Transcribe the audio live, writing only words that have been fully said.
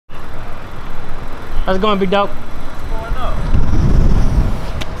How's it going, big dog? What's going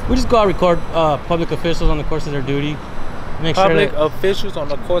on? We just go out and record public officials on the course of their duty. Make Public sure that, officials on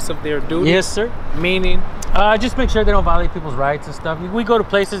the course of their duty? yes, sir. Meaning? Just make sure they don't violate people's rights and stuff. We go to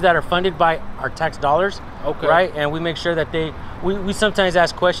places that are funded by our tax dollars, Okay. right? And we make sure that we sometimes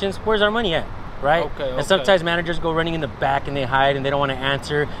ask questions, where's our money at? Right? Okay, And sometimes managers go running in the back and they hide and they don't want to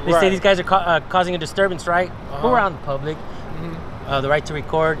answer. They say Right. these guys are causing a disturbance, right? But we're Uh-huh. out in public. The right to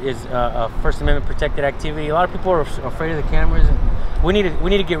record is a First Amendment protected activity. A lot of people are afraid of the cameras, and we need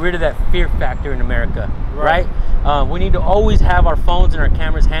to get rid of that fear factor in America, right? We need to always have our phones and our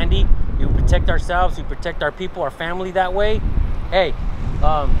cameras handy. We protect ourselves, we protect our people, our family that way. Hey,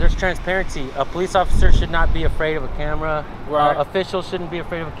 there's transparency. A police officer should not be afraid of a camera. Right. Officials shouldn't be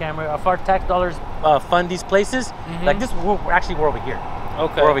afraid of a camera. If our tax dollars fund these places, like this, we're over here.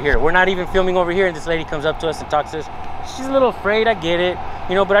 Okay. We're over here. We're not even filming over here, and this lady comes up to us and talks to us. She's a little afraid, I get it,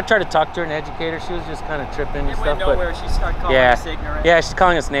 you know, but I tried to talk to her and educate her. She was just kind of tripping and stuff. Nowhere. She started calling us ignorant. Yeah, she's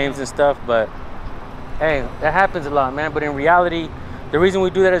calling us names and stuff, but hey, that happens a lot, man. But in reality, the reason we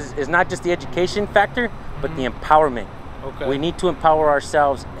do that is not just the education factor, but the empowerment. Okay. We need to empower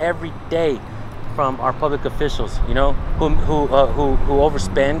ourselves every day from our public officials, you know, who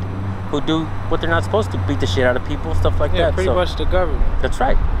overspend, who do what they're not supposed to, beat the shit out of people, stuff like Yeah, that. pretty much the government. That's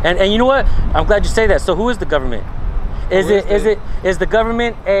right. And you know what? I'm glad you say that. So who is the government? Is the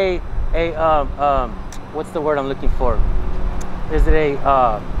government a what's the word I'm looking for? Is it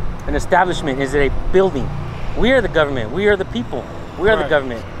an establishment? Is it a building? We are the government. We are the people. We are the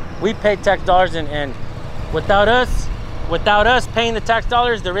government. We pay tax dollars, and without us paying the tax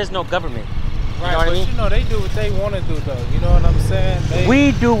dollars, there is no government. Right, You know what I mean? you know, they do what they want to do, though. You know what I'm saying?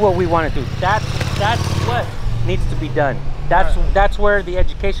 We do what we want to do. That's what needs to be done. That's where the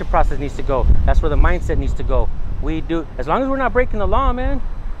education process needs to go. That's where the mindset needs to go. We do, as long as we're not breaking the law, man.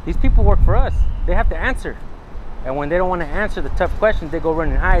 These people work for us. They have to answer. And when they don't want to answer the tough questions, they go run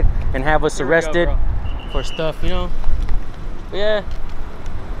and hide and have us arrested for stuff, you know. But yeah,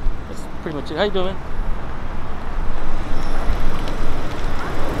 that's pretty much it. How you doing, man?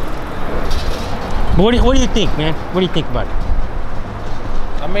 But what do you think, man? What do you think about it?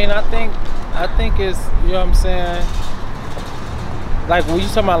 I mean, I think it's, you know what I'm saying? Like, were you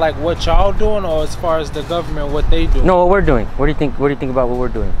talking about like what y'all doing, or as far as the government, what they do? No, what we're doing. What do you think? What do you think about what we're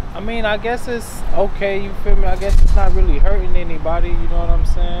doing? I mean, I guess it's okay. You feel me? I guess it's not really hurting anybody. You know what I'm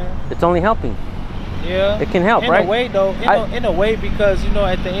saying? It's only helping. Yeah. It can help, right? In a way, though. In a way, because, you know,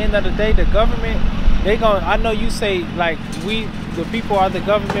 at the end of the day, the government, I know you say like the people are the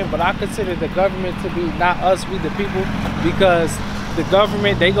government, but I consider the government to be not us, we the people, because the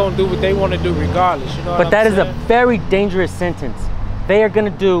government, they gonna do what they want to do regardless. You know what I'm saying? But that is a very dangerous sentence. They are gonna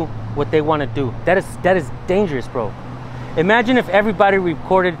do what they want to do. That is dangerous, bro. Imagine if everybody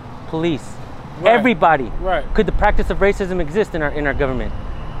recorded police. Right. Everybody. Right. Could the practice of racism exist in our government?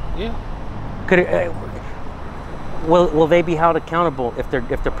 Yeah. Could it? Will they be held accountable if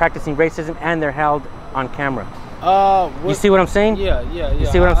they're practicing racism and they're held on camera? You see what I'm saying? Yeah. You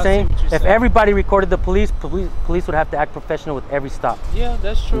see what I'm saying? See what you're If saying. everybody recorded the police would have to act professional with every stop. Yeah,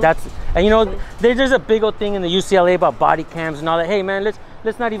 that's true. And you know, there's a big old thing in the UCLA about body cams and all that. Hey man,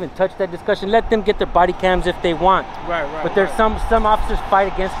 let's not even touch that discussion. Let them get their body cams if they want. Right. But there's some officers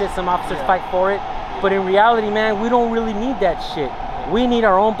fight against it, some officers fight for it. But in reality, man, we don't really need that shit. We need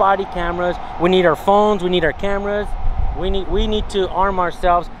our own body cameras. We need our phones. We need our cameras. We need to arm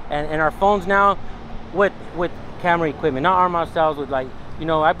ourselves and our phones now with camera equipment. Not arm ourselves with, like, you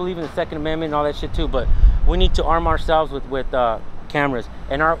know, I believe in the Second Amendment and all that shit too, but we need to arm ourselves with cameras.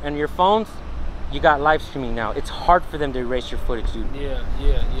 And your phones, you got live streaming now. It's hard for them to erase your footage, dude.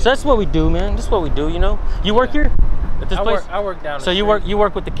 Yeah. So that's what we do, man. That's what we do, you know. You work here at this place? I work down the So street. you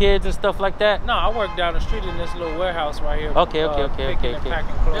work with the kids and stuff like that? No, I work down the street in this little warehouse right here. Okay. Picking and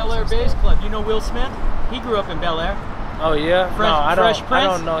packing clothes Bel Air and Bass stuff. Club. You know Will Smith? He grew up in Bel Air. Oh yeah? Fresh I Prince?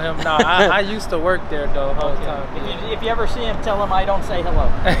 don't know him. No, I used to work there though the whole time. If you ever see him, tell him I don't say hello.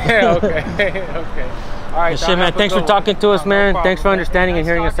 Okay. All right. Shit, man. Thanks for talking to us, man. Thanks for understanding and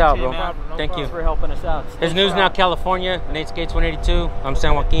hearing us out, bro. Thank you. Thanks for helping us out. It's News Now California, Nate Skates 182. I'm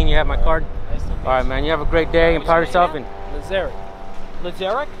San Joaquin. You have my card. All right, man. You have a great day. Empower yourself. And Lazaric.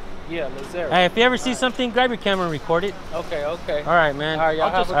 Lazaric? Yeah, Lazaric. hey, if you ever see something, grab your camera and record it. Okay. All right, man. All right, y'all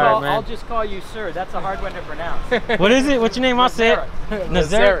have a All right, man. I'll just call you sir. That's a hard one to pronounce. What is it? What's your name? I'll say it.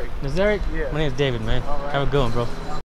 Lazaric. Nazaric? Yeah. My name's David, man. All right. Have a good one, bro.